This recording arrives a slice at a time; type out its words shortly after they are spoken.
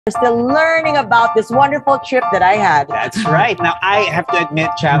We're still learning about this wonderful trip that I had. That's right. Now, I have to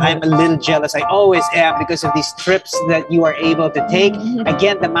admit, Chad, I'm a little jealous. I always am because of these trips that you are able to take.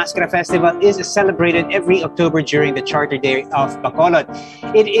 Again, the MassKara Festival is celebrated every October during the Charter Day of Bacolod.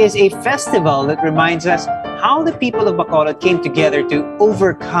 It is a festival that reminds us how the people of Bacolod came together to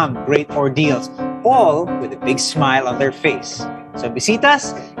overcome great ordeals, all with a big smile on their face. So,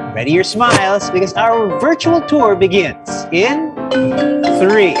 visitas, ready your smiles because our virtual tour begins in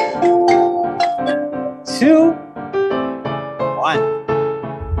 3, 2, 1.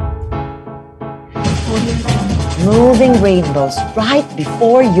 Moving rainbows right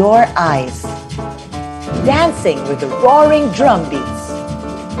before your eyes. Dancing with the roaring drum beats.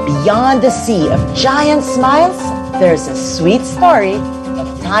 Beyond the sea of giant smiles, there's a sweet story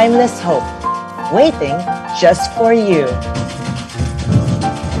of timeless hope, waiting just for you.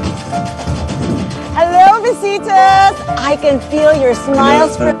 Hello, visitas! I can feel your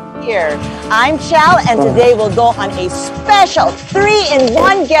smiles from here. I'm Chal, and today we'll go on a special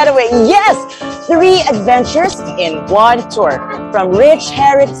 3-in-1 getaway. Yes, 3 adventures in one tour. From rich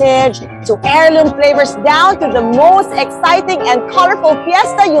heritage to heirloom flavors down to the most exciting and colorful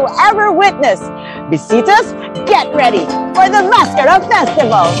fiesta you'll ever witness. Visitas, get ready for the MassKara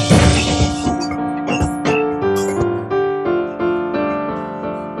Festival.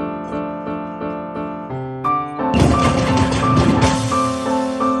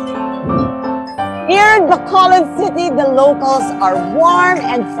 Here in Bacolod City, the locals are warm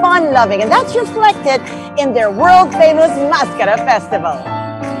and fun-loving, and that's reflected in their world-famous MassKara Festival.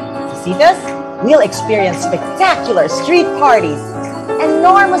 Visitas, we'll experience spectacular street parties,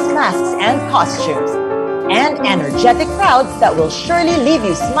 enormous masks and costumes, and energetic crowds that will surely leave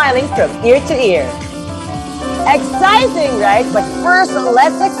you smiling from ear to ear. Exciting, right? But first,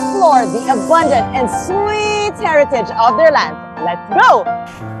 let's explore the abundant and sweet heritage of their land. Let's go!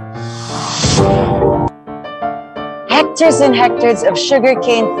 Hectares and hectares of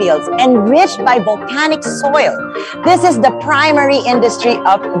sugarcane fields enriched by volcanic soil. This is the primary industry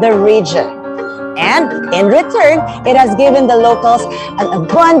of the region. And in return, it has given the locals an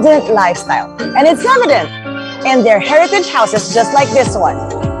abundant lifestyle. And it's evident in their heritage houses just like this one.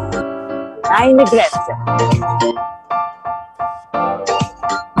 Ay, Negros.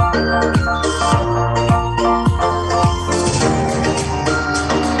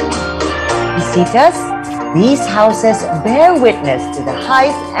 Visitas, these houses bear witness to the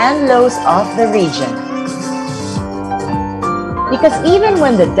highs and lows of the region. Because even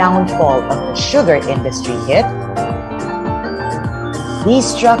when the downfall of the sugar industry hit, these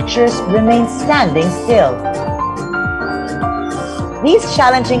structures remain standing still. These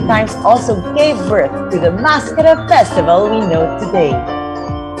challenging times also gave birth to the MassKara Festival we know today.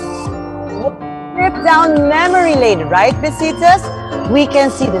 Trip down memory lane, right, visitas? We can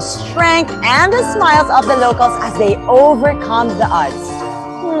see the strength and the smiles of the locals as they overcome the odds.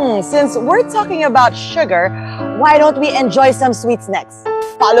 Since we're talking about sugar, why don't we enjoy some sweet snacks?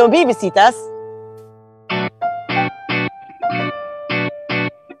 Follow me, visitas.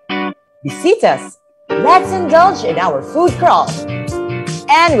 Visitas, let's indulge in our food crawl.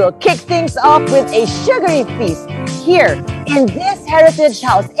 And we'll kick things off with a sugary feast here in this heritage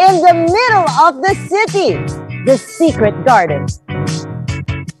house in the middle of the city, the Secret Garden.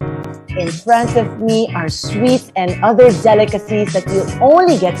 In front of me are sweets and other delicacies that you'll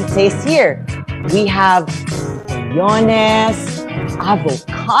only get to taste here. We have mayonnaise,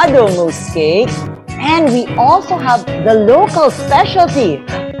 avocado mousse cake, and we also have the local specialty,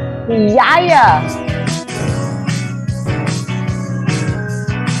 yaya.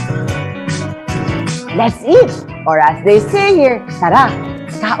 Let's eat, or as they say here, tara,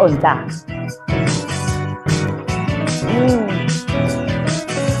 kaon ta.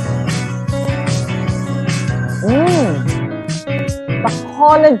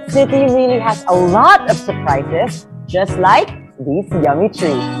 Bacolod City really has a lot of surprises, just like these yummy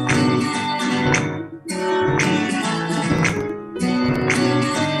treats.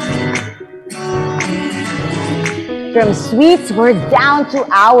 From sweets, we're down to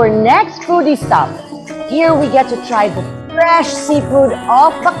our next foodie stop. Here we get to try the fresh seafood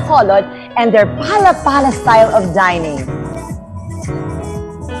of Bacolod and their pala-pala style of dining.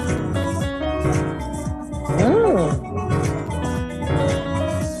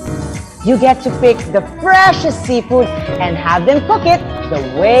 You get to pick the freshest seafood and have them cook it the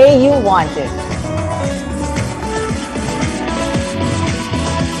way you want it.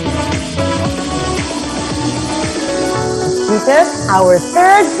 This is our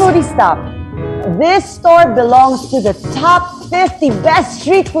third foodie stop. This store belongs to the top 50 best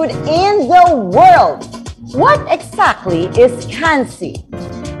street food in the world. What exactly is candies?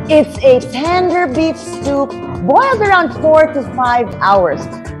 It's a tender beef soup boiled around 4 to 5 hours,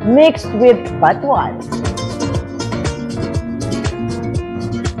 mixed with batuan.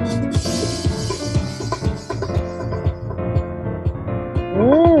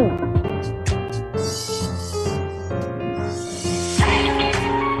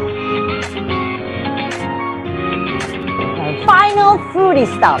 Our final fruity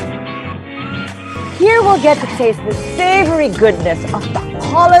stuff. Here we'll get to taste the savory goodness of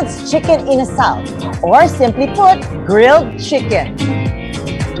Bacolod's chicken inasal, or simply put, grilled chicken.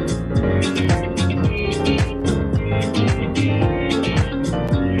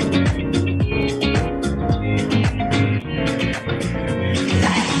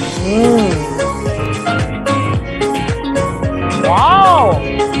 Wow!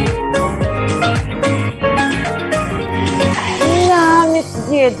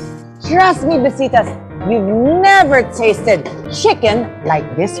 Yummy. Trust me, Besitas, you've never tasted chicken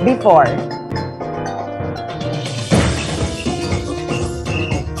like this before.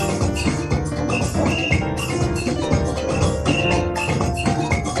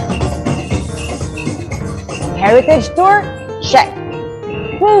 Heritage tour? Check.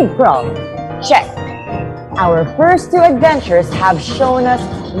 Food crawl? Check. Our first two adventures have shown us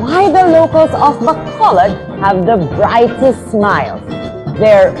why the locals of Bacolod have the brightest smiles.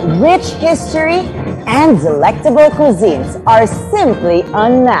 Their rich history and delectable cuisines are simply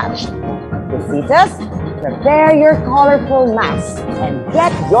unmatched. Visitas, prepare your colorful masks and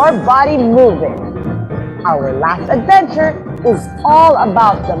get your body moving. Our last adventure is all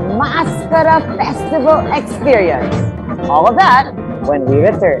about the MassKara festival experience. All of that when we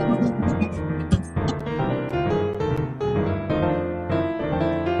return.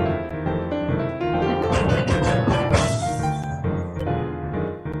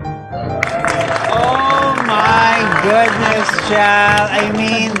 Goodness, child. I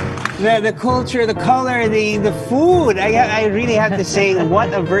mean, the culture, the color, the food. I really have to say,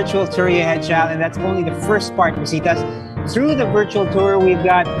 what a virtual tour you had, child. And that's only the first part, Visitas. Through the virtual tour, we've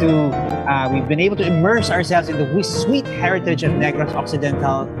been able to immerse ourselves in the sweet heritage of Negros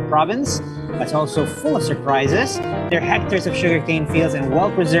Occidental province. That's also full of surprises. Their hectares of sugarcane fields and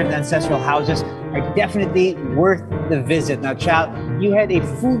well-preserved ancestral houses are definitely worth the visit. Now, child, you had a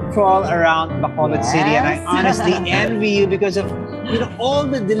food crawl around Bacolod City, and I honestly envy you because of all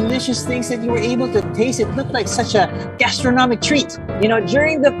the delicious things that you were able to taste. It looked like such a gastronomic treat.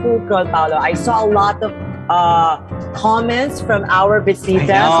 During the food crawl, Paolo, I saw a lot of comments from our visitas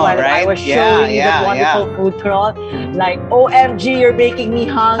while I was showing the wonderful food crawl. Like, OMG, you're making me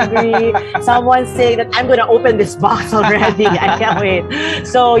hungry. Someone saying that I'm gonna open this box already. I can't wait.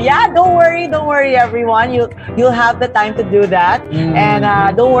 So yeah, don't worry, everyone. You'll have the time to do that. And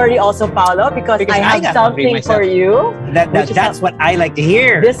don't worry also, Paolo, because I have something for you. That's what I like to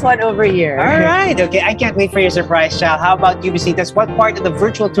hear. This one over here. All right. Okay. I can't wait for your surprise, child. How about you, visitas? What part of the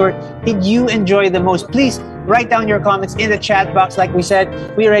virtual tour did you enjoy the most? Please write down your comments in the chat box. Like we said,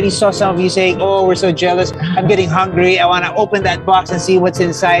 we already saw some of you saying, "Oh, we're so jealous. I'm getting hungry. I want to open that box and see what's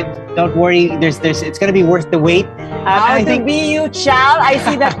inside." Don't worry. It's going to be worth the wait. How to be you, child? I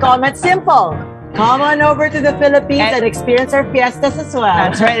see that comment. Simple. Come on over to the Philippines and experience our fiestas as well.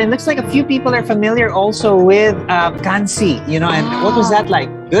 That's right. It looks like a few people are familiar also with kansi, and what was that like?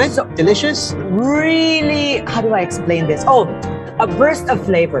 Good? Delicious? Really, how do I explain this? Oh, a burst of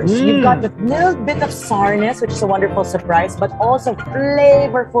flavors. You've got a little bit of sourness, which is a wonderful surprise, but also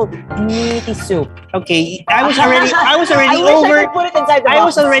flavorful, meaty soup. Okay, I was already over it. Put it inside the box. I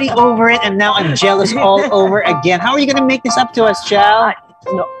was already over it, and now I'm jealous all over again. How are you going to make this up to us, child?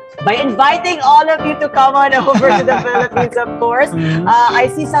 By inviting all of you to come on over to the Philippines, of course. I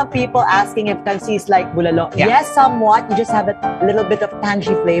see some people asking if kansi is like bulalo. Yeah. Yes, somewhat. You just have a little bit of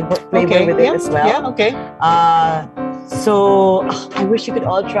tangy flavor with it as well. Yeah, okay. So I wish you could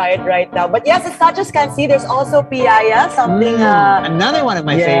all try it right now. But yes, it's not just kansi. There's also piaya, something. Another one of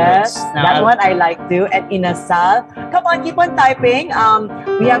my favorites. That one I like too. And inasal. Come on, keep on typing.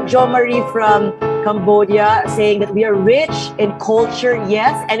 We have Jo Marie from Cambodia saying that we are rich in culture,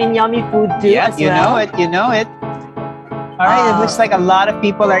 yes, and in yummy food too. Yes, you know it. All right, it looks like a lot of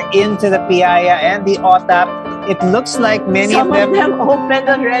people are into the piaya and the otap. It looks like many of them opened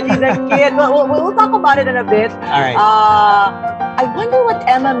already. The kid. We'll talk about it in a bit. All right. I wonder what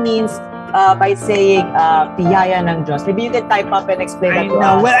Emma means by saying piyaya ng Diyos. Maybe you can type up and explain that to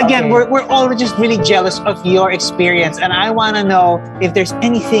us. Well, again, Okay. we're all just really jealous of your experience, and I want to know if there's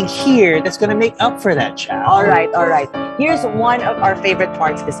anything here that's going to make up for that, child. All right. Here's one of our favorite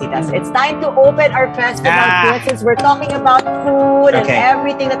parts, Visitas. It's time to open our festival kit since we're talking about food and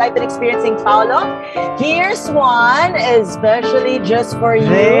everything that I've been experiencing, Paolo. Here's one, especially just for you.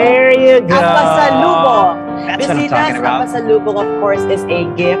 There you go. Ang pasalubong. That's what I'm talking about. Ang pasalubong, of course, is a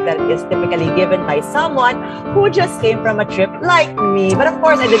gift that is typically given by someone who just came from a trip like me. But of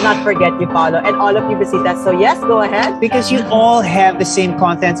course, I did not forget you, Paolo, and all of you, Visitas. So yes, go ahead. Because you all have the same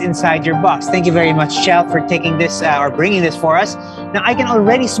contents inside your box. Thank you very much, Chel, for taking this or bringing this for us. Now, I can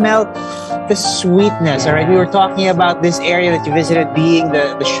already smell the sweetness, all right? We were talking about this area that you visited being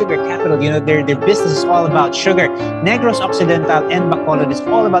the sugar capital. You know, their business is all about sugar. Negros Occidental and Bacolod is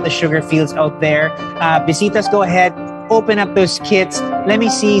all about the sugar fields out there. Visitas, go ahead. Open up those kits. Let me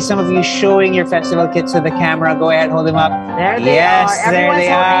see some of you showing your festival kits to the camera. Go ahead, hold them up. There they are. There they Everyone's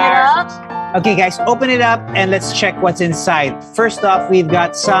are. holding it up. Okay, guys, open it up and let's check what's inside. First off, we've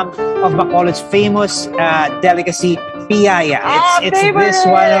got some of Bacolod's famous delicacy, piyaya. It's this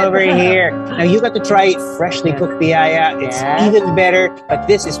one over here. Now, you got to try freshly cooked piyaya. It's even better, but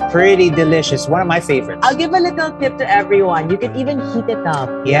this is pretty delicious. One of my favorites. I'll give a little tip to everyone. You can even heat it up.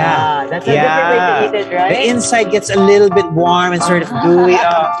 Yeah. That's a different way to eat it, right? The inside gets a little bit warm and sort of gooey.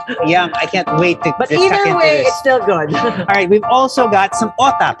 Yum. I can't wait to But tuck either into way, this. it's still good. All right, we've also got some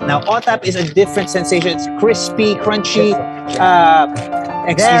otap. Now, otap is a different sensation. It's crispy, crunchy.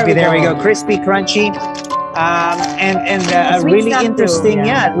 Excuse me, there we go. Crispy, crunchy. And a Sweet really stuff interesting,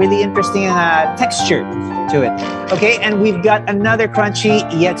 too, really interesting texture to it. Okay, and we've got another crunchy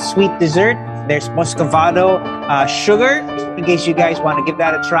yet sweet dessert. There's Muscovado sugar, in case you guys want to give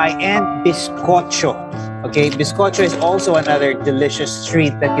that a try, and bizcocho. Okay, bizcocho is also another delicious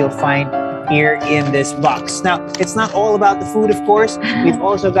treat that you'll find here in this box. Now, it's not all about the food, of course. We've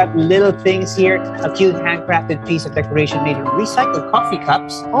also got little things here. A cute handcrafted piece of decoration made of recycled coffee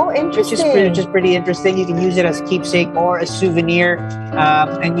cups. Oh, interesting. Which is pretty interesting. You can use it as keepsake or a souvenir.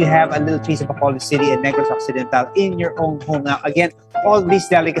 And you have a little piece of Bacolod City and Negros Occidental in your own home. Now, again, all of these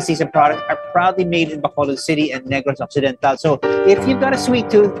delicacies and products are proudly made in Bacolod City and Negros Occidental. So if you've got a sweet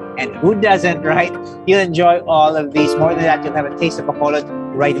tooth, and who doesn't, right? You'll enjoy all of these. More than that, you'll have a taste of Bacolod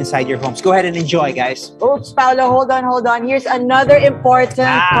right inside your homes. Go ahead and enjoy, guys. Oops, Paolo, hold on. Here's another important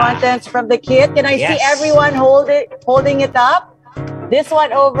contents from the kit. Can I see everyone holding it up? This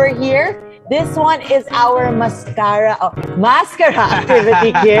one over here. This one is our MassKara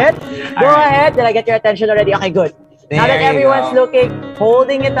activity kit. Go ahead. Did I get your attention already? Okay, good. Now that everyone's looking,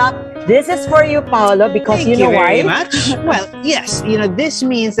 holding it up, this is for you, Paolo, because you know why? Thank you very much. Well, yes, you know, this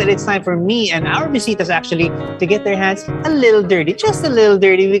means that it's time for me and our visitas actually to get their hands a little dirty, just a little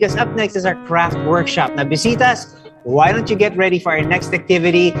dirty, because up next is our craft workshop. Now, visitas, why don't you get ready for our next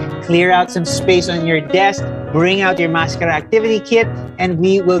activity, clear out some space on your desk, bring out your MassKara activity kit, and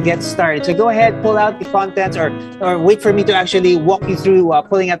we will get started. So go ahead, pull out the contents, or wait for me to actually walk you through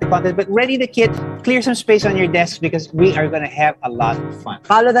pulling out the content, but ready the kit, clear some space on your desk because we are going to have a lot of fun.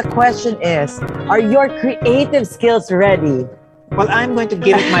 Paolo, the question is, are your creative skills ready? Well, I'm going to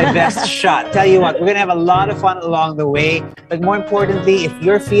give it my best shot. Tell you what, we're going to have a lot of fun along the way. But more importantly, if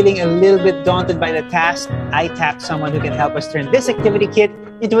you're feeling a little bit daunted by the task, I tapped someone who can help us turn this activity kit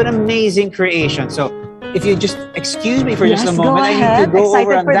into an amazing creation. So if you just excuse me for just a moment, I need to go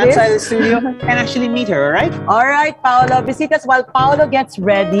over on that side of the studio and actually meet her, all right? All right, Paolo. Visitas, while Paolo gets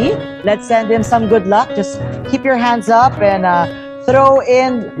ready, let's send him some good luck. Just keep your hands up and throw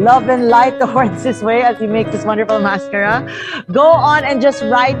in love and light towards this way as he makes this wonderful MassKara. Go on and just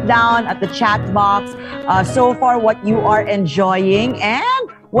write down at the chat box so far what you are enjoying and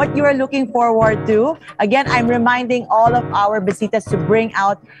what you are looking forward to. Again, I'm reminding all of our visitas to bring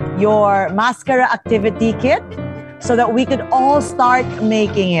out your MassKara activity kit so that we could all start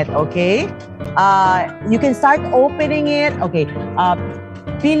making it, okay? You can start opening it. Okay,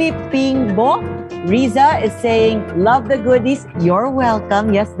 Filipingbo Riza is saying, love the goodies. You're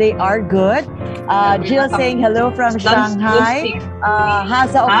welcome. Yes, they are good. Jill saying hello from Shanghai.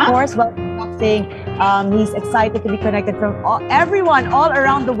 Haza, of course, welcome, saying he's excited to be connected from everyone all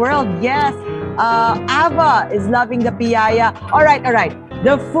around the world. Yes. Ava is loving the piyaya. All right.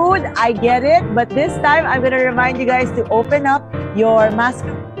 The food, I get it. But this time, I'm going to remind you guys to open up your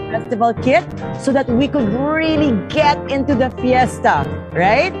MassKara Festival kit so that we could really get into the fiesta,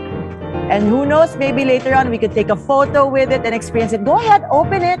 right? And who knows, maybe later on we could take a photo with it and experience it. Go ahead,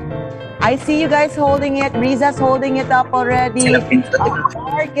 open it. I see you guys holding it. Riza's holding it up already.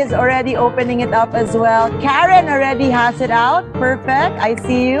 Mark is already opening it up as well. Karen already has it out. Perfect. I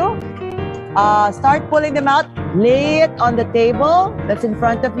see you. start pulling them out. Lay it on the table that's in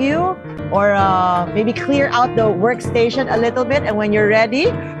front of you, or maybe clear out the workstation a little bit. And when you're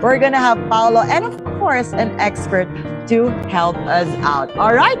ready, we're gonna have Paolo and of course an expert to help us out.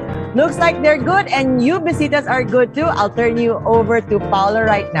 All right, looks like they're good, and you visitas are good too. I'll turn you over to Paolo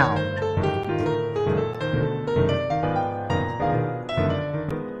right now.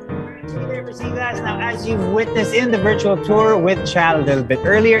 Now, as you've witnessed in the virtual tour with Chal a little bit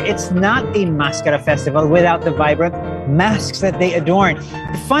earlier, it's not a MassKara festival without the vibrant masks that they adorn.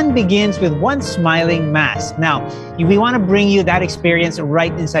 The fun begins with one smiling mask. Now, we want to bring you that experience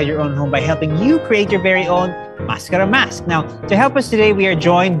right inside your own home by helping you create your very own MassKara mask. Now, to help us today, we are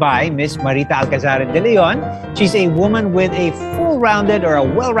joined by Miss Marita Alcazaran de Leon. She's a woman with a full-rounded or a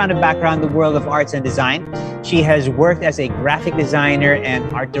well-rounded background in the world of arts and design. She has worked as a graphic designer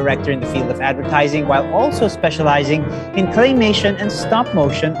and art director in the field of advertising, while also specializing in claymation and stop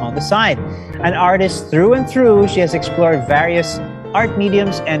motion on the side. An artist through and through, she has explored various art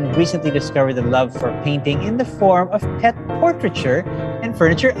mediums and recently discovered the love for painting in the form of pet portraiture and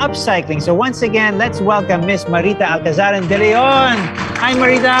furniture upcycling. So once again, let's welcome Miss Marita Alcazaran de Leon. Hi,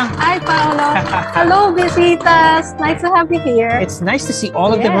 Marita. Hi, Paolo. Hello, visitas. Nice to have you here. It's nice to see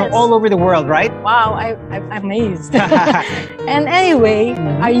all of them from all over the world, right? Wow, I'm amazed. And anyway,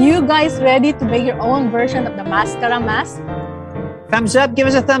 are you guys ready to make your own version of the MassKara mask? Thumbs up. Give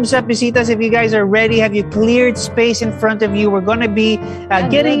us a thumbs up, visitas, if you guys are ready. Have you cleared space in front of you? We're going to be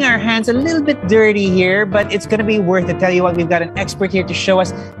getting our hands a little bit dirty here, but it's going to be worth it. Tell you what, we've got an expert here to show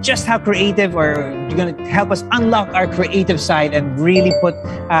us just how creative, or you're going to help us unlock our creative side and really put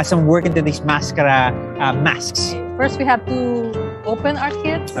some work into these MassKara masks. First, we have to open our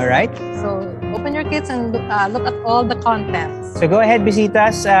kits. All right. So open your kits and look at all the contents. So go ahead,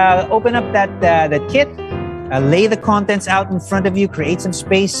 visitas. Open up that kit. Lay the contents out in front of you, create some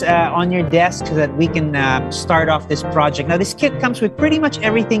space on your desk so that we can start off this project. Now, this kit comes with pretty much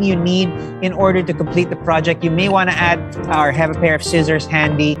everything you need in order to complete the project. You may want to add or have a pair of scissors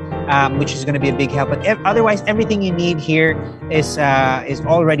handy, which is going to be a big help. But otherwise, everything you need here is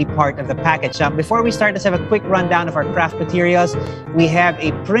already part of the package. Now, before we start, let's have a quick rundown of our craft materials. We have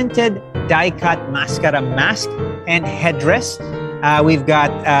a printed die-cut MassKara mask and headdress. We've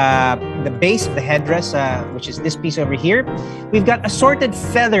got the base of the headdress, which is this piece over here. We've got assorted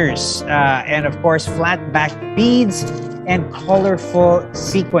feathers and, of course, flat back beads and colorful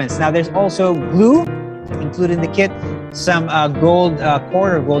sequins. Now, there's also glue included in the kit, some gold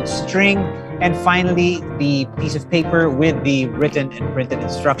cord or gold string, and finally, the piece of paper with the written and printed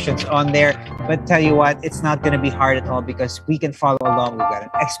instructions on there. But tell you what, it's not going to be hard at all because we can follow along. We've got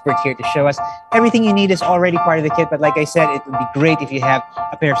an expert here to show us. Everything you need is already part of the kit. But like I said, it would be great if you have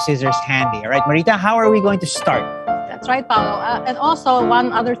a pair of scissors handy. All right, Marita, how are we going to start? That's right, Paolo. And also,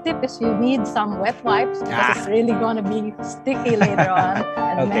 one other tip is you need some wet wipes because it's really going to be sticky later on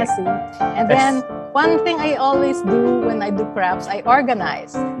and messy. And then, one thing I always do when I do crafts, I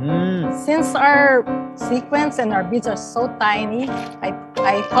organize. Since our sequins and our beads are so tiny,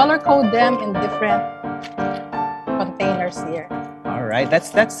 I color code them in different containers here. All right,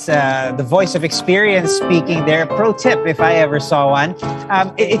 that's the voice of experience speaking there. Pro tip, if I ever saw one.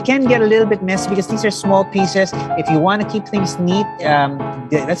 It can get a little bit messy because these are small pieces. If you want to keep things neat,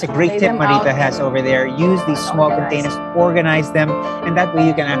 that's a great tip Marita has over there. Use these small containers, organize them, and that way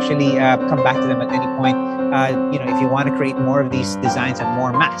you can actually come back to them at any point. If you want to create more of these designs and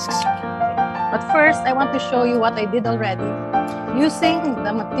more masks. But first, I want to show you what I did already. Using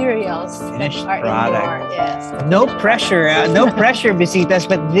the materials finished that are product. in your, yes. No pressure, no pressure, visitas,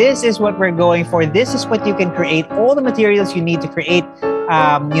 but this is what we're going for. This is what you can create. All the materials you need to create,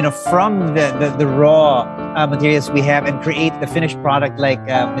 from the raw materials we have and create the finished product like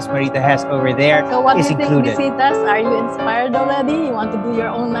Miss Marita has over there. So what is do you included. think, visitas? Are you inspired already? You want to do your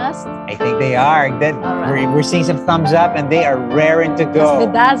own mask? I think they are. Right. We're seeing some thumbs up and they are raring to go. Just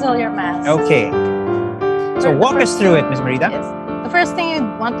bedazzle your mask. Okay. So walk us through it, Miss Marita. Yes. The first thing you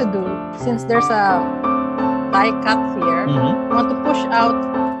want to do, since there's a die cut here, you want to push out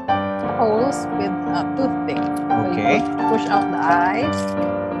the holes with a toothpick. Okay. So you push out the eyes.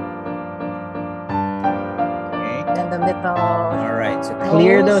 Okay. Then the little. All right. So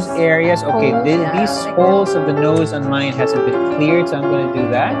clear those areas. Okay. These holes of the nose on mine hasn't been cleared, so I'm going to do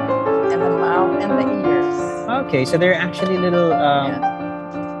that. And the mouth and the ears. Okay. So they're actually little.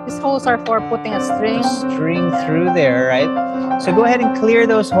 These holes are for putting a string. Through there, right? So go ahead and clear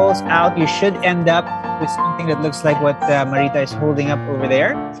those holes out. You should end up with something that looks like what Marita is holding up over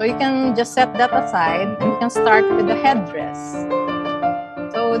there. So you can just set that aside and you can start with the headdress.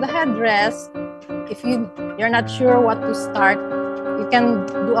 So the headdress, if you're not sure what to start, you can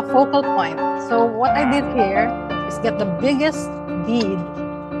do a focal point. So what I did here is get the biggest bead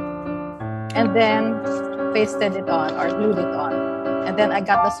and then pasted it on or glued it on. And then I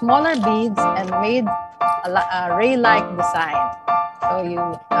got the smaller beads and made a ray-like design. So you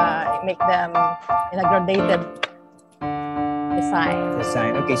make them in a gradated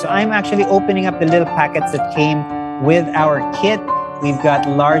design. Okay, so I'm actually opening up the little packets that came with our kit. We've got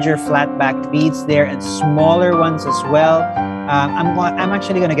larger flat-backed beads there and smaller ones as well. I'm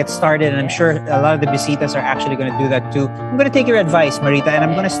actually going to get started, and I'm sure a lot of the visitas are actually going to do that too. I'm going to take your advice, Marita, and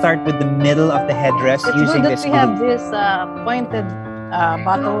I'm going to start with the middle of the headdress using this glue. We have this pointed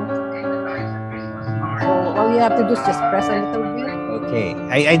bottle. So all you have to do is just press a little bit. Okay,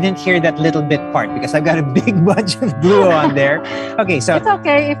 I didn't hear that little bit part because I've got a big bunch of glue on there. Okay, so it's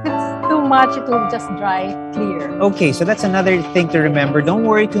okay if it's too much; it will just dry clear. Okay, so that's another thing to remember. Don't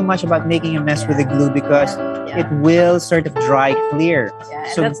worry too much about making a mess with the glue because it will sort of dry clear. Yeah,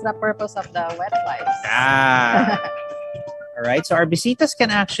 so that's the purpose of the wet wipes. All right, so our visitas can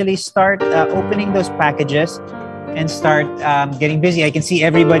actually start opening those packages and start getting busy. I can see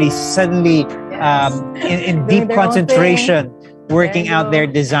everybody suddenly in deep concentration, working out their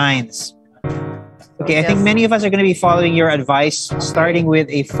designs. Okay, I think many of us are going to be following your advice, starting with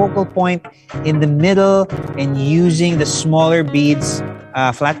a focal point in the middle and using the smaller beads,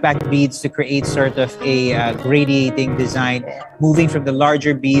 flat-back beads to create sort of a gradiating design, moving from the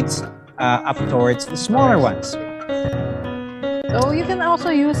larger beads up towards the smaller ones. So you can also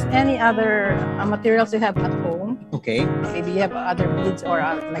use any other materials you have at home. Okay. Maybe you have other beads or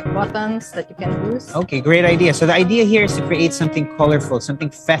like buttons that you can use. Okay, great idea. So the idea here is to create something colorful, something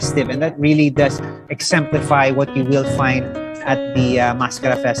festive, and that really does exemplify what you will find at the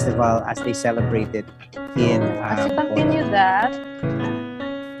MassKara Festival as they celebrate it in as you continue that,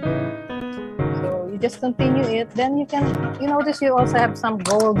 so you just continue it, then you notice you also have some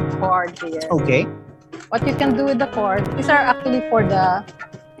gold cord here. Okay. What you can do with the cord, these are actually for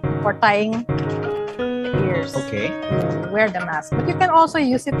tying the ears. Okay. To wear the mask. But you can also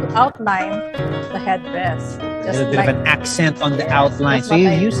use it to outline the headdress. Just a little bit of an accent on the outline. So you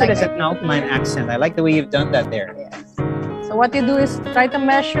use it as an outline accent. I like the way you've done that there. Yes. So what you do is try to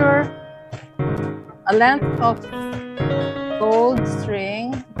measure a length of gold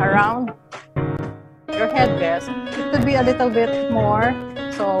string around your headdress. It could be a little bit more.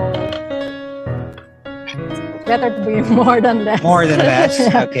 So it's better to be more than less. More than less,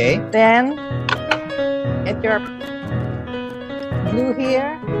 okay. Then get your glue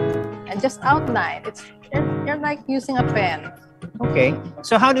here and just outline. You're like using a pen. Okay.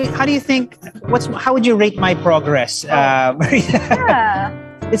 So how do you think? How would you rate my progress, Yeah.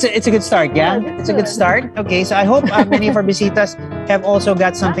 It's a good start, yeah? It's a good start. Okay, so I hope many of our visitas have also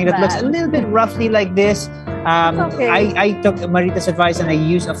got something that looks a little bit roughly like this. I took Marita's advice and I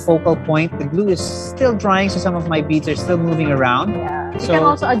used a focal point. The glue is still drying, so some of my beads are still moving around. Yeah. You can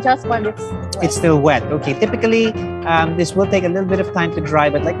also adjust while it's still wet. Okay, typically this will take a little bit of time to dry,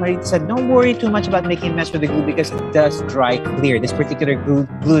 but like Marita said, don't worry too much about making a mess with the glue because it does dry clear. This particular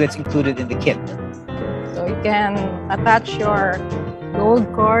glue that's included in the kit. So you can attach your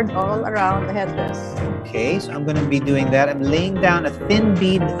gold cord all around the headdress. Okay, so I'm going to be doing that. I'm laying down a thin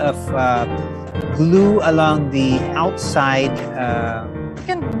bead of glue along the outside. You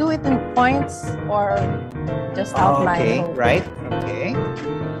can do it in points or just outline. Okay, right. Okay.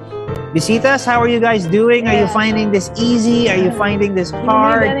 Visitas, how are you guys doing? Are you finding this easy? Are you finding this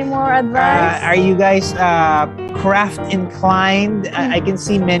hard? Do you need any more advice? Are you guys craft inclined? I can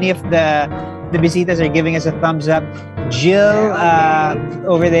see many of the visitas are giving us a thumbs up. Jill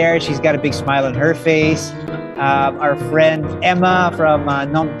over there, she's got a big smile on her face. Our friend Emma from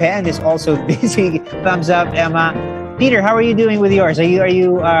Phnom Penh is also busy. Thumbs up, Emma. Peter, how are you doing with yours? Are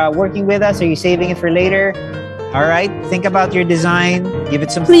you working with us? Are you saving it for later? All right, think about your design. Give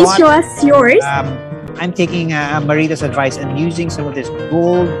it some Please thought. show us yours. I'm taking Marita's advice and using some of this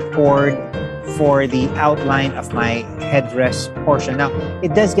gold cord for the outline of my headdress portion. Now,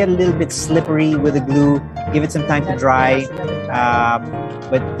 it does get a little bit slippery with the glue. Give it some time to dry.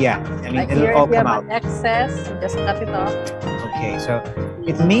 But yeah, I mean, like it'll here, all if you come have out. an excess, you just cut it off. Okay, so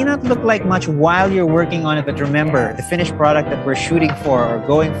it may not look like much while you're working on it, but remember, the finished product that we're shooting for or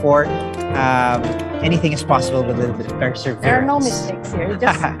going for, anything is possible with a little bit of perseverance. There are no mistakes here. You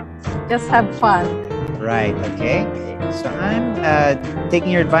just have fun. Right, okay. So I'm taking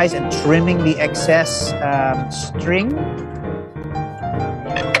your advice and trimming the excess string.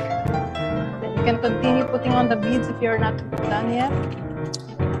 Then you can continue putting on the beads if you're not done yet.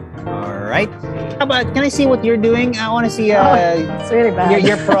 All right. How about, can I see what you're doing? I want to see It's really bad.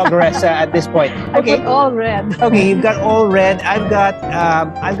 your progress at this point. I put all red. Okay, you've got all red. I've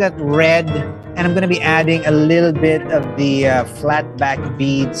got red, and I'm going to be adding a little bit of the flat back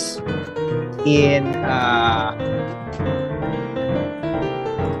beads in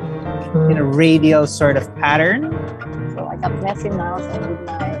a radial sort of pattern. So I got messy now, so I did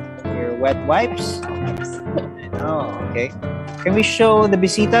my Your wet wipes. Oh, okay. Can we show the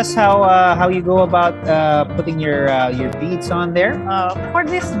bisitas how you go about putting your beads on there? For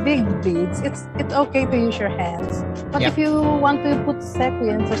these big beads, it's okay to use your hands. But Yep. if you want to put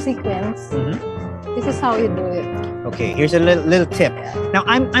sequins, this is how you do it. Okay, here's a little tip. Now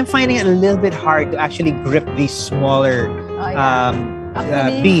I'm finding it a little bit hard to actually grip these smaller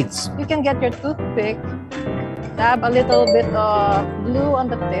Actually, beads. You can get your toothpick, dab a little bit of glue on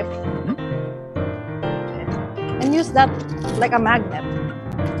the tip, and use that like a magnet.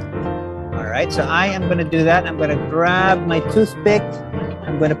 All right, so I am going to do that. I'm going to grab my toothpick.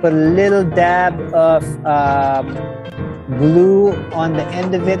 I'm going to put a little dab of glue on the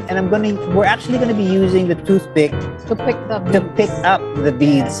end of it, and we're actually going to be using the toothpick To pick the beads. to pick up the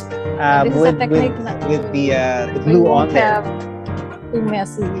beads This is a with technique the glue on there. Too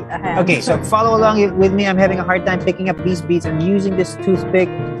messy a hand. Okay, so follow along with me. I'm having a hard time picking up these beads. I'm using this toothpick,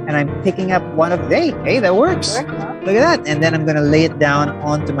 and I'm picking up one of. Hey, that works. Work, huh? Look at that. And then I'm gonna lay it down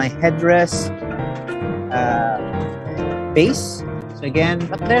onto my headdress base. So again,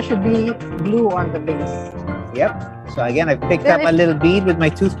 But there should be glue on the base. yep. So again, I picked up a little bead with my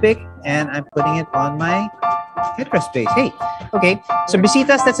toothpick, and I'm putting it on my headdress base. Hey, okay. So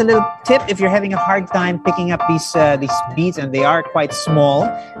bisitas, that's a little tip. If you're having a hard time picking up these beads, and they are quite small,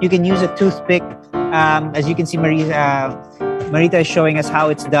 you can use a toothpick. As you can see, Marita is showing us how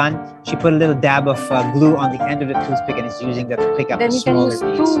it's done. She put a little dab of glue on the end of the toothpick and is using that to pick up Then the you can smaller use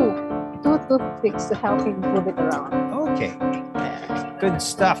beads. two toothpicks to help you move it around. Okay. Good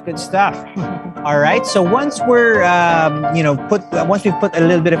stuff. Good stuff. All right. So once we're, once we've put a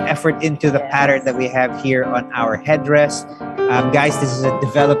little bit of effort into the pattern that we have here on our headdress, guys, this is a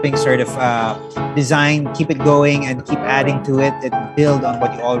developing sort of design. Keep it going and keep adding to it and build on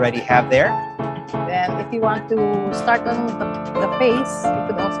what you already have there. Then if you want to start on the face, you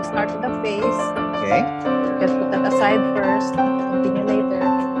could also start with the face. Okay. You can put that aside first, continue later.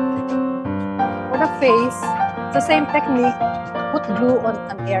 For the face, it's the same technique. Put glue on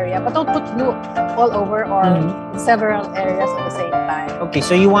an area, but don't put glue all over or in several areas at the same time. Okay,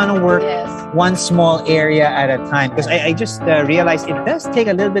 so you want to work Yes. one small area at a time, because I just realized it does take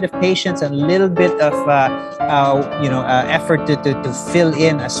a little bit of patience and a little bit of effort to fill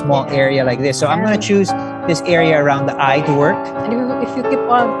in a small area like this. So I'm going to choose this area around the eye to work. And if you keep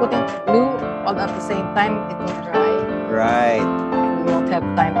on putting glue all at the same time, it will dry. Right. You won't have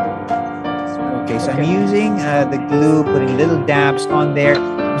time to. Okay, so I'm using the glue, putting little dabs on there.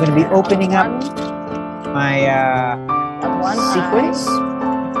 I'm going to be opening up my sequence.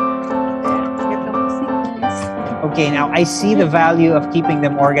 Here comes the sequence. Okay, now I see the value of keeping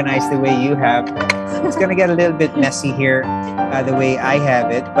them organized the way you have. It's going to get a little bit messy here the way I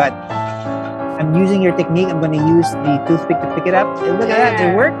have it, but I'm using your technique. I'm going to use the toothpick to pick it up. And look at that,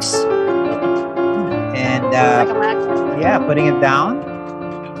 it works. And Like a magnet. yeah, putting it down.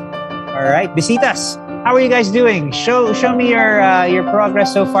 All right, bisitas, how are you guys doing? Show me your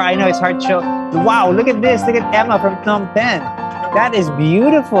progress so far. I know it's hard to show. Wow, look at this. Look at Emma from Phnom Penh. That is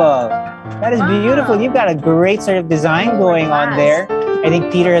beautiful. That is beautiful. You've got a great sort of design going on there. I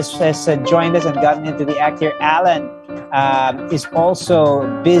think Peter has joined us and gotten into the act here. Alan is also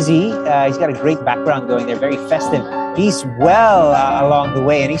busy. He's got a great background going there, very festive. He's well along the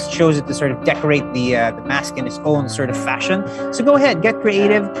way, and he's chosen to sort of decorate the mask in his own sort of fashion. So go ahead, get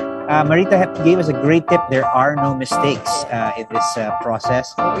creative. Marita gave us a great tip. There are no mistakes in this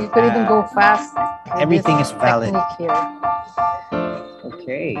process. You could even go fast. with Everything this is valid. technique here.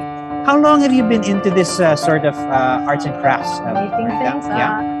 Okay. How long have you been into this sort of arts and crafts? Making Marita? things.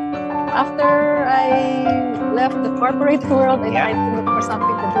 Yeah. After I left the corporate world, I tried to look for something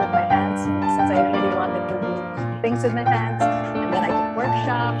to do with my hands since I really wanted to do things with my hands. And then I took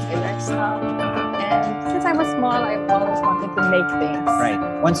workshops, I learned stuff. And since I was small, I always wanted to make things. Right.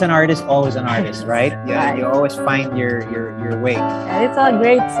 Once an artist, always an artist, right? Yeah. Right. You always find your way. And it's a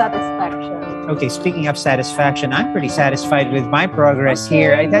great satisfaction. Okay, speaking of satisfaction, I'm pretty satisfied with my progress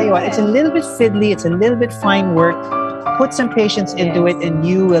here. I tell you what, it's a little bit fiddly, it's a little bit fine work. Put some patience into it and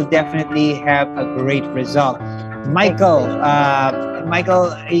you will definitely have a great result. Michael.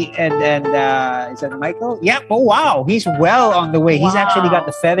 Michael and is that Michael? Yeah. Oh wow, he's well on the way. He's actually got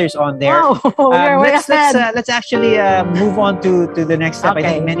the feathers on there. Wow, let's actually move on to the next step. I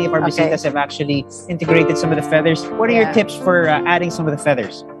think many of our visitas have actually integrated some of the feathers. What are your tips for adding some of the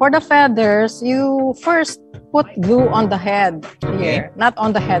feathers? For the feathers, you first put glue on the head here, not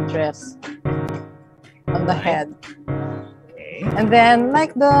on the headdress. On the head. And then,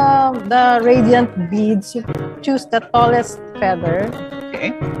 like the radiant beads, you choose the tallest feather.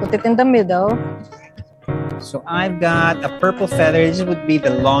 Okay. Put it in the middle. So I've got a purple feather. This would be the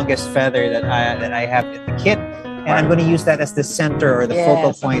longest feather that I have in the kit, and I'm going to use that as the center or the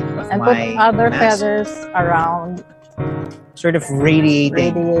focal point of and my put other mask. feathers around. Sort of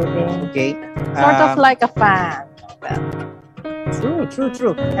radiating. Okay. Sort of like a fan.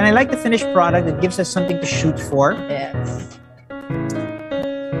 True. And I like the finished product. It gives us something to shoot for. Yes.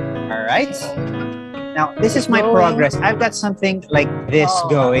 All right. Now, this is my progress. I've got something like this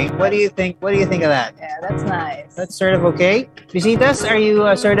going. What do you think? What do you think of that? Yeah, that's nice. That's sort of okay. Visitas, are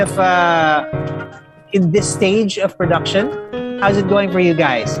you sort of in this stage of production? How's it going for you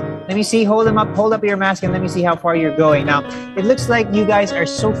guys? Let me see. Hold up your mask and let me see how far you're going. Now, it looks like you guys are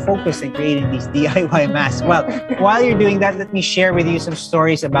so focused in creating these DIY masks. Well, while you're doing that, let me share with you some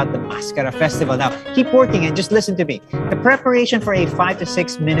stories about the MassKara Festival. Now, keep working and just listen to me. The preparation for a 5 to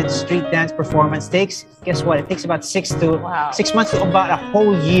 6 minute street dance performance takes, guess what? It takes about 6 months to about a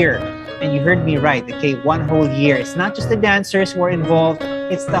whole year. And you heard me right, okay? 1 whole year. It's not just the dancers who are involved,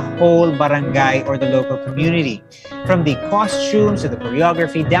 it's the whole barangay or the local community. From the costumes to the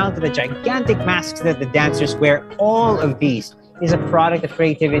choreography, down to the gigantic masks that the dancers wear, all of these is a product of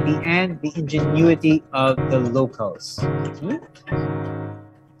creativity and the ingenuity of the locals.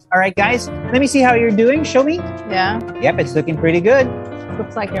 All right, guys, let me see how you're doing. Show me. Yeah. Yep, it's looking pretty good.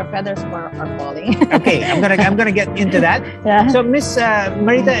 Looks like your feathers are falling. Okay, I'm gonna get into that. Yeah. So, Miss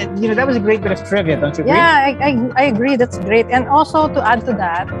Marita, that was a great bit of trivia, don't you agree? Yeah, I agree. That's great. And also to add to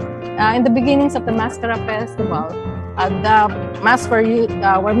that, in the beginnings of the MassKara Festival, the masks were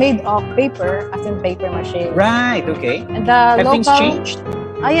made of paper, as in paper mache. Right. Okay. And the Have local, things changed?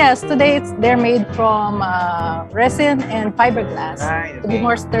 Yes, today they're made from resin and fiberglass to be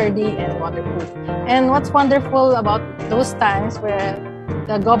more sturdy and waterproof. And what's wonderful about those times where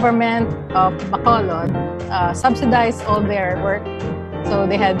the government of Bacolod subsidized all their work, so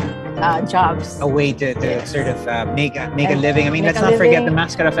they had jobs. A way to sort of make a living. I mean, let's not forget the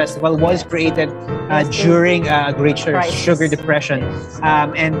MassKara Festival was created during a great sugar depression,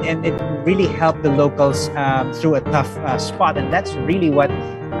 and it really helped the locals through a tough spot, and that's really what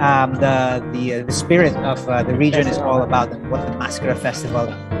the spirit of the region is all about, and what the MassKara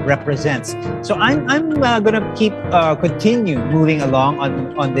Festival represents. So I'm gonna continue moving along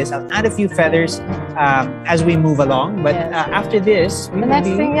on this. I'll add a few feathers as we move along, but after this, the next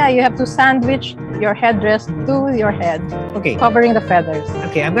thing, you have to sandwich your headdress to your head, covering the feathers.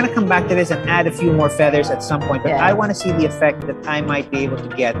 Okay, I'm gonna come back to this and add a few more feathers at some point, but I want to see the effect that I might be able to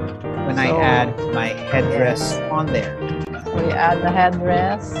get when I add my headdress on there. So you add the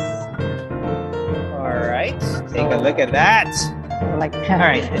headdress. All right, take a look at that. Like, all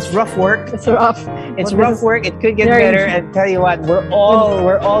right, it's rough work. It's rough. It's rough work. It could get better. And tell you what, we're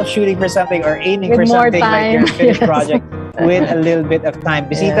all shooting for something or aiming for something like your finished project with a little bit of time.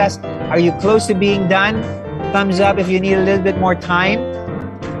 Visitas, are you close to being done? Thumbs up if you need a little bit more time.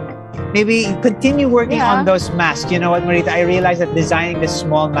 Maybe continue working on those masks. You know what, Marita? I realize that designing this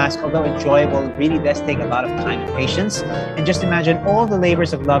small mask, although enjoyable, really does take a lot of time and patience. And just imagine all the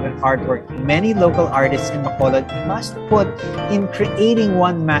labors of love and hard work many local artists in Bacolod must put in creating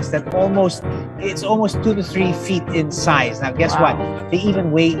one mask that it's almost 2 to 3 feet in size. Now, guess what? They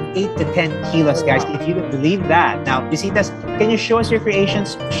even weigh 8 to 10 kilos, guys. If you can believe that. Now, Visitas, can you show us your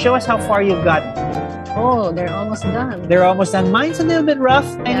creations? Show us how far you've gotten. Oh, they're almost done. They're almost done. Mine's a little bit rough.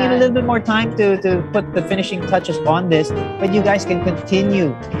 I need a little bit more time to put the finishing touches on this. But you guys can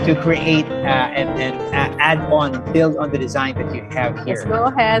continue to create and add on, build on the design that you have here. Let's go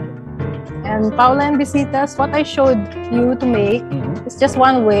ahead. And Paula and Visitas, what I showed you to make is just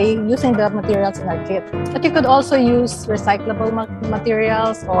one way using the materials in our kit. But you could also use recyclable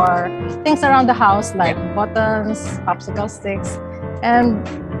materials or things around the house like buttons, popsicle sticks, and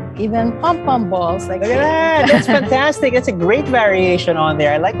even pom-pom balls. Like, look at that! That's fantastic. That's a great variation on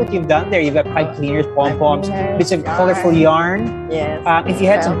there. I like what you've done there. You've got pipe cleaners, pom-poms, bits of colorful yarn. Yes. If you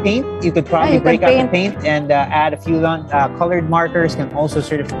had some paint, you could probably break out the paint and add a few colored markers. Can also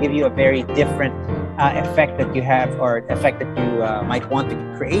sort of give you a very different effect that you have, or effect that you might want to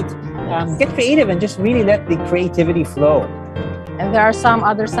create. Get creative and just really let the creativity flow. And there are some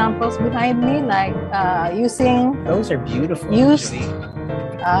other samples behind me, like using Those are beautiful. Used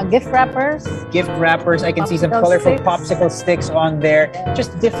actually. gift wrappers. Gift wrappers. I can see some Popsicle colorful sticks. popsicle sticks on there.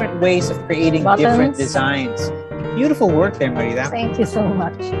 Just different ways of creating different Buttons. designs. Beautiful work there, Marita. Thank you so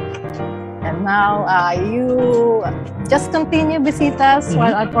much. And now you just continue visitas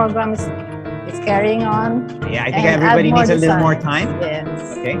while our program is carrying on. Yeah, I think And everybody add more needs a little more designs. time.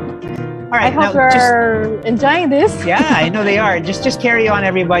 Yes. Okay. All right. I hope now, you're enjoying this. yeah, I know they are. Just carry on,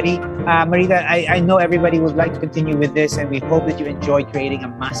 everybody. Marita, I know everybody would like to continue with this, and we hope that you enjoyed creating a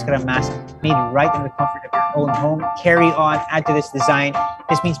MassKara mask made right in the comfort of your own home. Carry on, add to this design.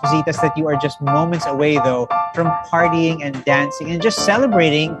 This means, visitas, that you are just moments away, though, from partying and dancing and just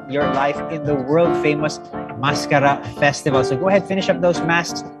celebrating your life in the world-famous MassKara Festival. So go ahead, finish up those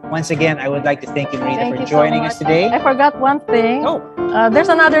masks. Once again, I would like to thank you, Marita, Thank for you so joining much. us today. I forgot one thing. Oh. There's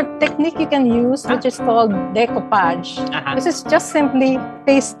another technique you can use, which is called decoupage. This is just simply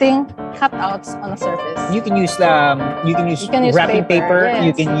pasting cutouts on a surface. You can use use wrapping paper. yes,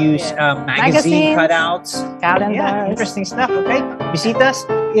 You can use yes. magazine Magazines, cutouts. calendars. Yeah, interesting stuff. Okay, visitas,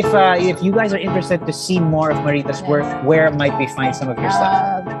 if you guys are interested to see more of Marita's work, where might we find some of your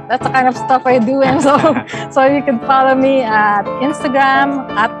stuff? That's the kind of stuff I do, and so you can follow me at Instagram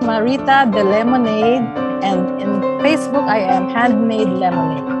at Marita the Lemonade, and in Facebook I am Handmade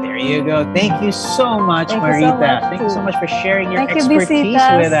Lemonade. There you go. Thank you so much, Thank you so Marita. much, Thank you too. so much for sharing your Thank you, expertise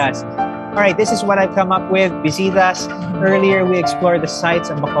visitas. with us. All right, this is what I've come up with, visitas. Earlier, we explored the sites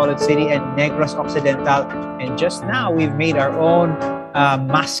of Bacolod City and Negros Occidental, and just now we've made our own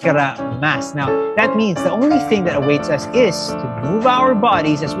MassKara mask. Now, that means the only thing that awaits us is to move our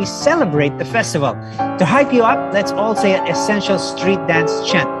bodies as we celebrate the festival. To hype you up, let's all say an essential street dance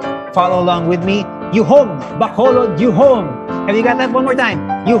chant. Follow along with me. You home, Bacolod, you home. Have you got that one more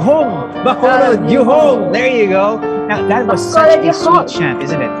time? You home, Bacolod, you home. There you go. Now, that was such a sweet chant,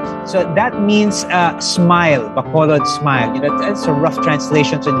 isn't it? So that means smile, Bacolod, smile. You know, that's a rough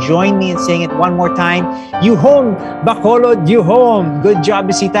translation. So join me in saying it one more time. You home, Bacolod, you home. Good job,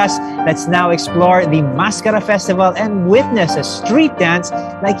 visitas. Let's now explore the MassKara Festival and witness a street dance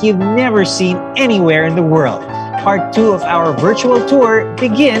like you've never seen anywhere in the world. Part 2 of our virtual tour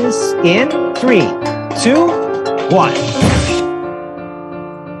begins in 3, 2, 1.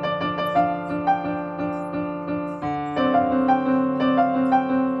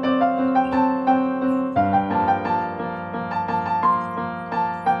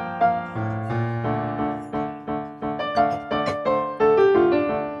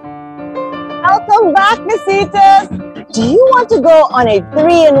 Welcome back, visitas! Do you want to go on a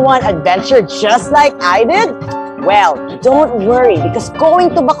 3-in-1 adventure just like I did? Well, don't worry, because going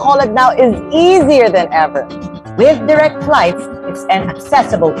to Bacolod now is easier than ever. With direct flights and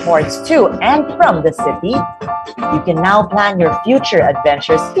accessible ports to and from the city, you can now plan your future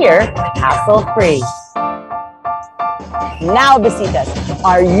adventures here hassle-free. Now, visitas,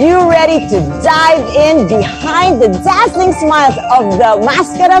 are you ready to dive in behind the dazzling smiles of the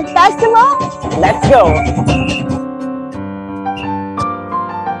MassKara Festival? Let's go!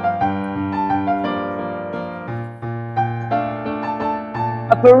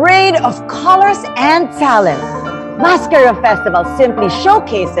 A parade of colors and talent. MassKara Festival simply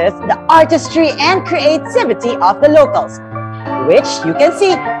showcases the artistry and creativity of the locals, which you can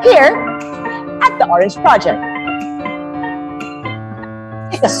see here at the Orange Project.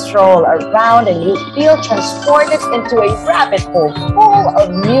 Take a stroll around and you feel transported into a rabbit hole full of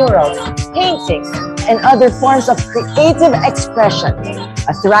murals, paintings, and other forms of creative expression.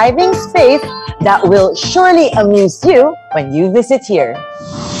 A thriving space that will surely amuse you when you visit here.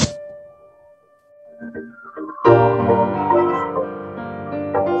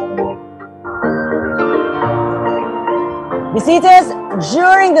 Visitas,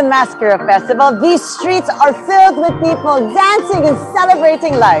 during the MassKara Festival, these streets are filled with people dancing and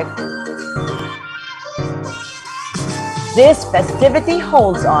celebrating life. This festivity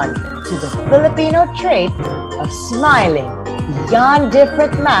holds on to the Filipino trait of smiling beyond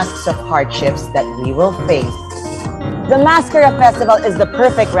different masks of hardships that we will face. The MassKara Festival is the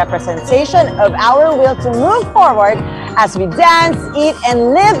perfect representation of our will to move forward as we dance, eat,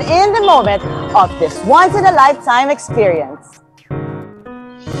 and live in the moment of this once-in-a-lifetime experience.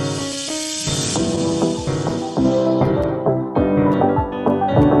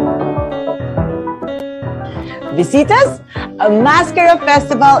 Visitas, a MassKara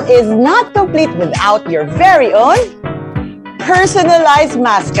Festival is not complete without your very own personalized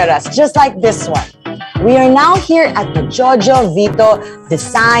mascaras, just like this one. We are now here at the Jojo Vito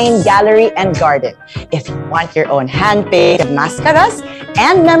Design Gallery and Garden. If you want your own hand-painted mascaras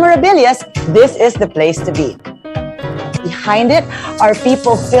and memorabilia, this is the place to be. behind it are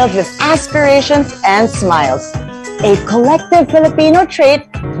people filled with aspirations and smiles. A collective Filipino trait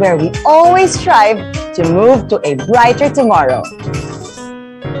where we always strive to move to a brighter tomorrow.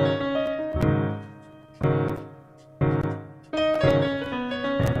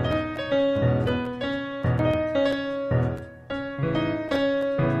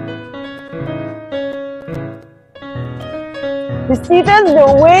 Visitas,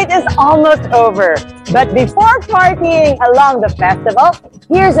 the wait is almost over. But before partying along the festival,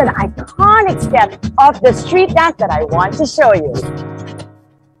 here's an iconic step of the street dance that I want to show you.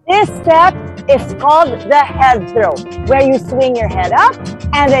 This step is called the head throw, where you swing your head up,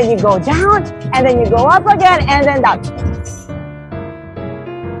 and then you go down, and then you go up again, and then down.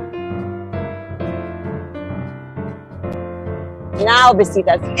 Now,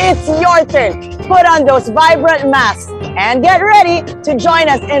 Visitas, it's your turn. Put on those vibrant masks and get ready to join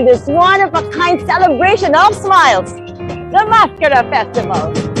us in this one-of-a-kind celebration of smiles, the MassKara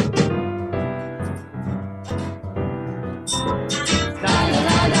Festival.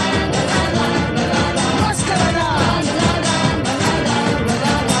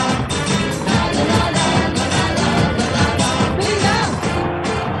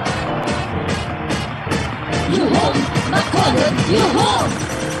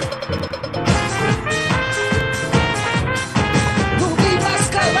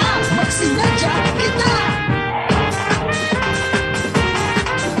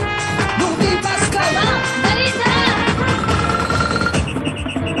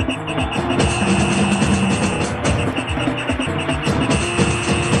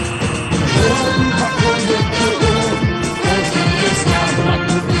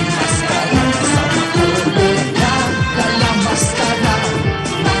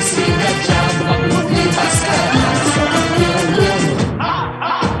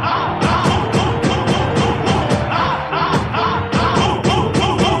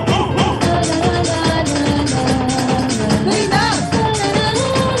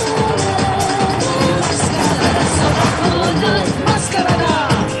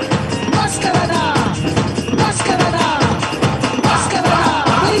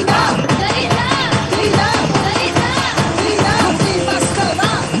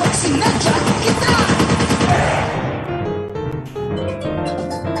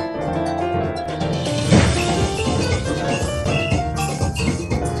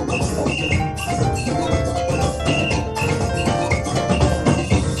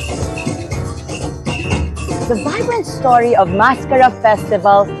 The vibrant story of MassKara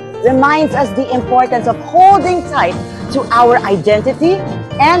Festival reminds us the importance of holding tight to our identity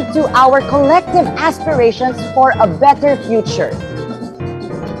and to our collective aspirations for a better future.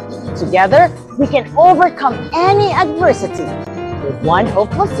 Together, we can overcome any adversity with one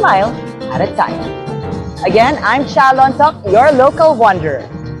hopeful smile at a time. Again, I'm Shalon Tok, your local wanderer.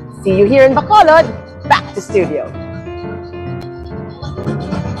 See you here in Bacolod. Back to studio.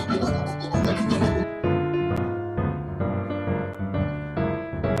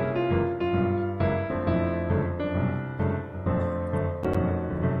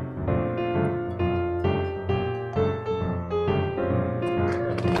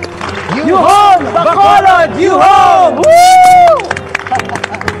 You home, Bacolod! You home! Woo!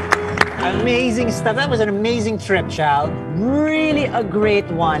 Amazing stuff. That was an amazing trip, Chal. Really a great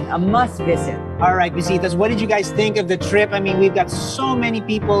one, a must visit. All right, Visitas, what did you guys think of the trip? I mean, we've got so many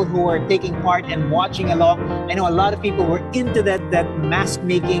people who are taking part and watching along. I know a lot of people were into that mask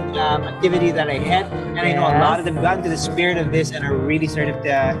making activity that I had. And I know a lot of them got into the spirit of this and are really sort of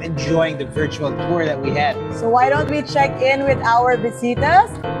enjoying the virtual tour that we had. So why don't we check in with our Visitas?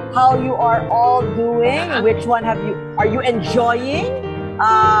 How you are all doing? Which one are you enjoying?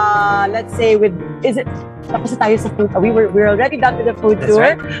 Let's say tapos tayo sa food. We're already done with the food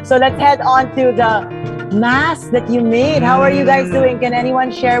tour. Right. So let's head on to the mask that you made. How are you guys doing? Can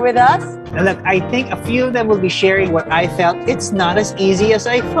anyone share with us? Now look, I think a few of them will be sharing what I felt. It's not as easy as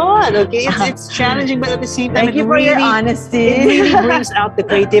I thought, okay? It's challenging, but at the same time, Thank you for your honesty. It really brings out the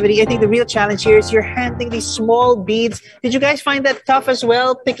creativity. I think the real challenge here is you're handling these small beads. Did you guys find that tough as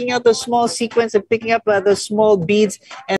well? Picking out those small sequins and picking up those small beads and